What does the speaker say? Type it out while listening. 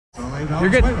You're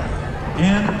good.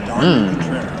 And Darwin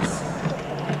Contreras.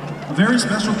 A very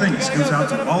special thanks goes out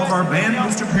to all of our band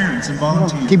booster parents and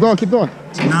volunteers. Keep going, keep going.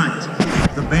 Tonight,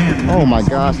 the band. Oh my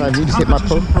gosh, I just hit my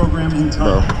program in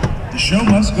time. The show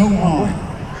must go on,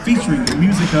 featuring the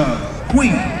music of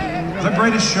Queen, The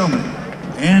Greatest Showman,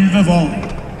 and Vivaldi.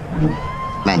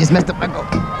 Man, just messed up my goal.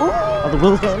 Are the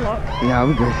wheels going lock? Yeah,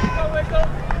 we're good.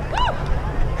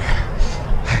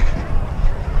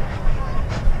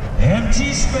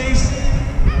 Empty spaces.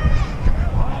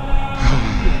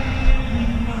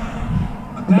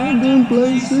 Abandoned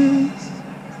places.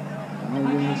 I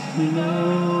guess you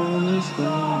know this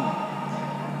song.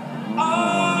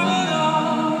 All in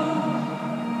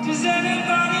all, does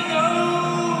anybody know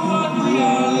what we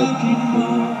are looking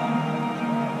for?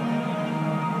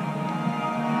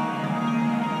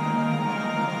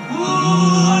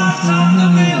 Ooh, our time to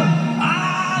build,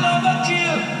 I'll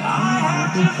overkill. I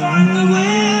have to find a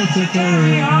way to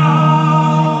carry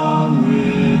on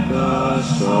with the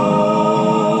soul.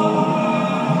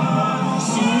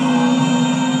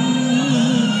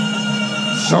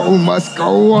 Show must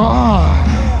go on.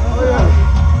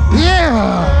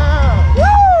 Yeah.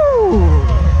 Woo.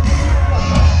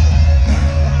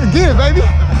 Get it, baby.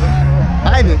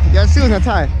 I did. You got shoes on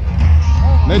tie.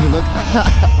 Major look.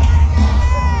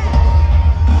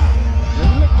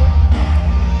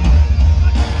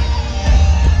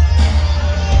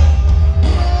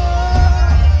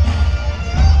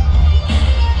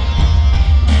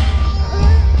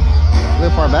 A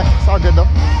little far back. It's all good though.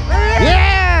 Yeah.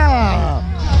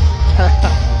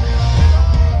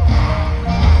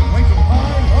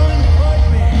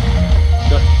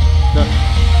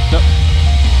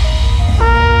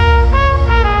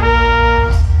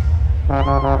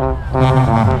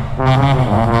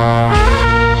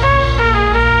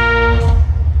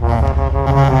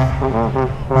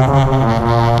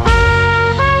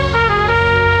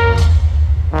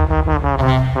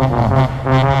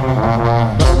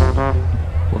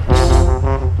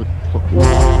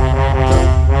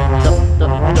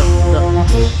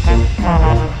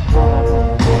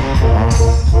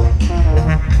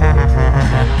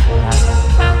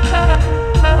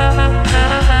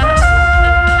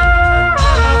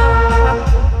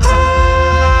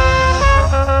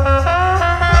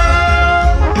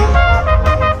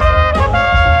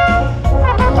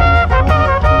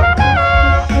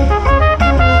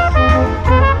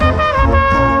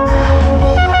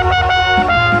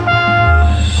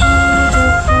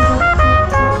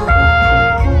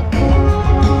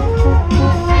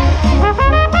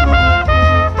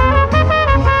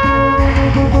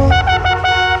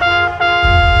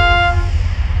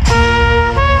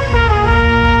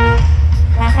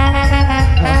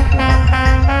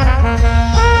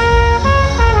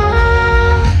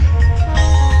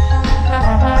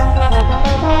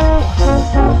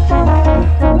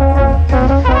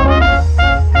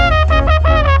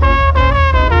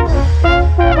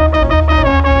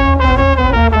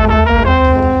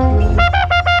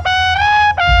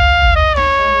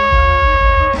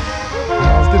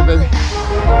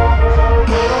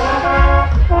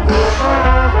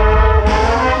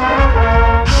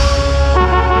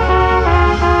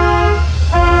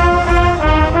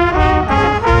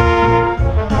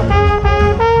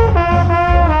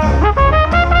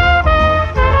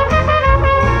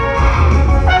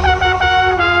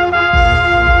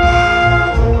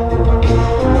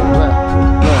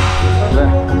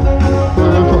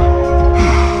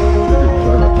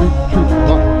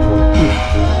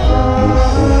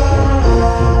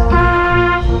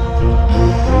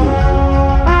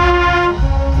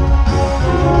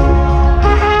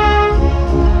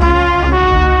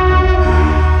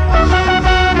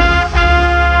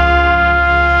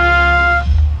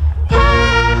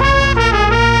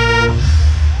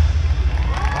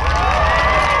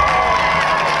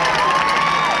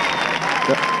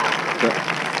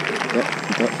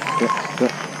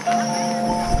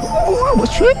 Oh, I was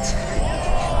tricked.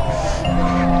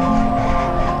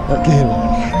 Again.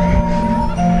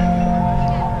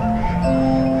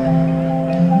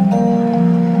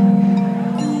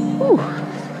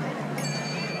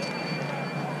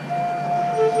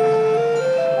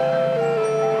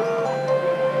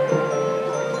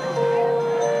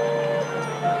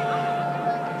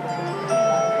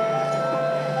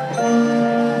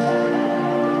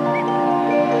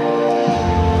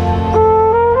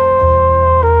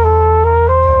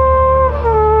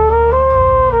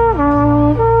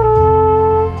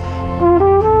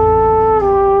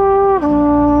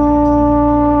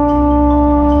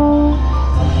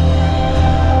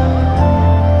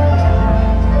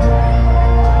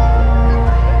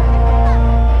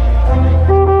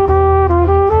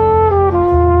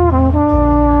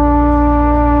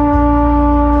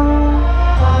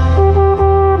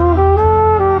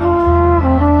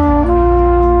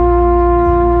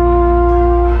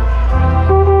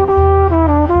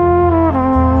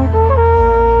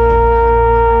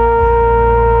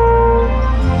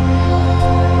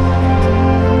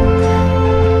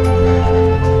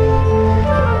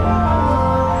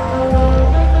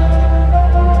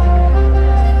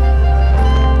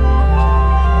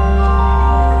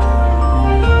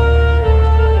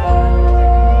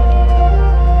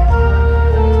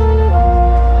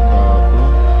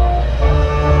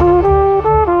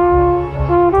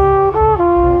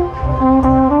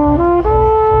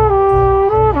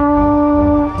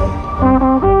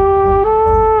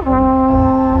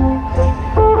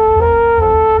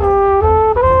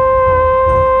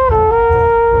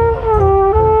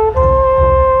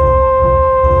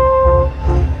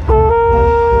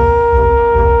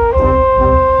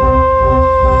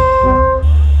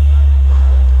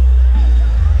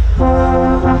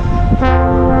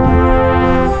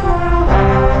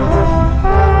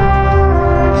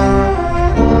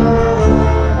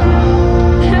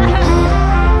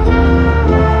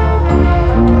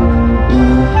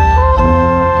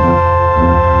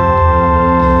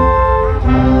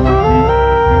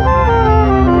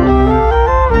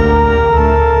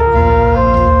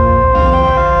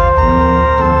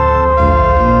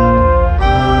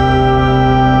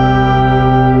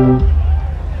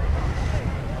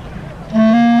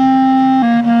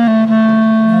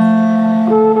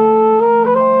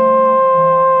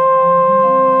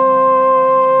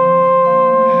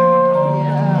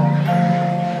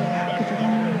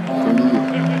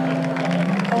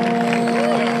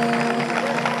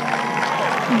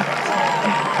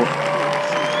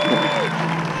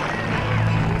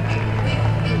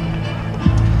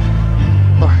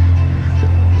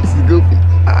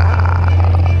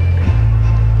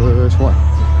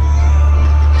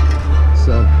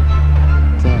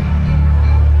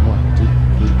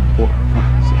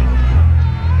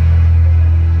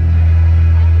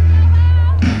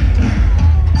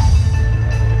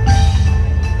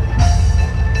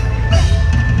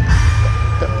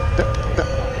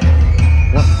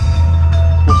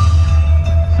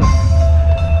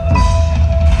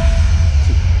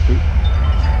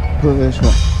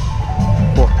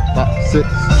 6,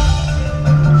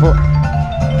 4.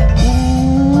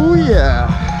 Ooh, yeah.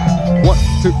 1,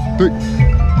 2, 3.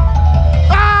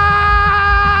 Ah!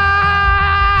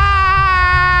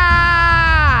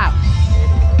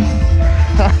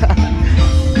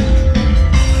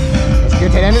 Let's get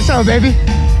to the end of the show, baby.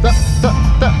 Duh, duh,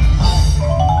 duh.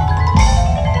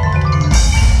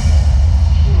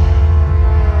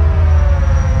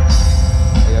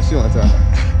 Yeah, she wants to.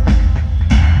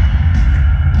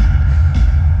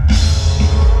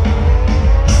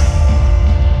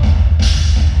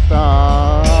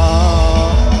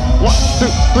 One, two,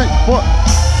 three, four.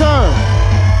 Turn.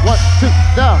 1, 2,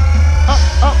 down. Up,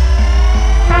 up.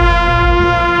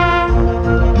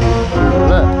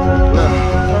 Left, left.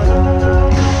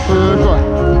 Good boy.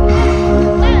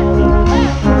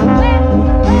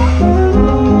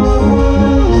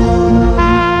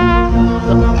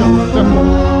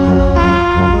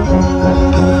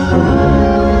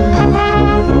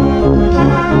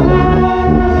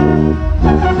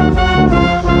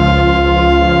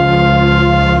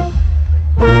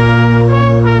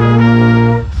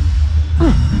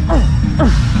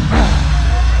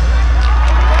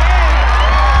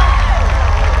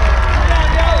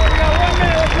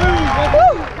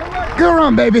 Good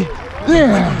run, baby.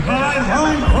 Yeah.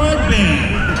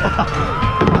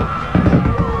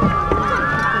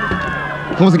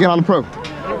 Once again on the pro.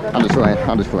 I'm just playing.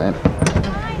 I'm just playing.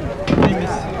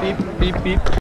 Beep, beep, beep.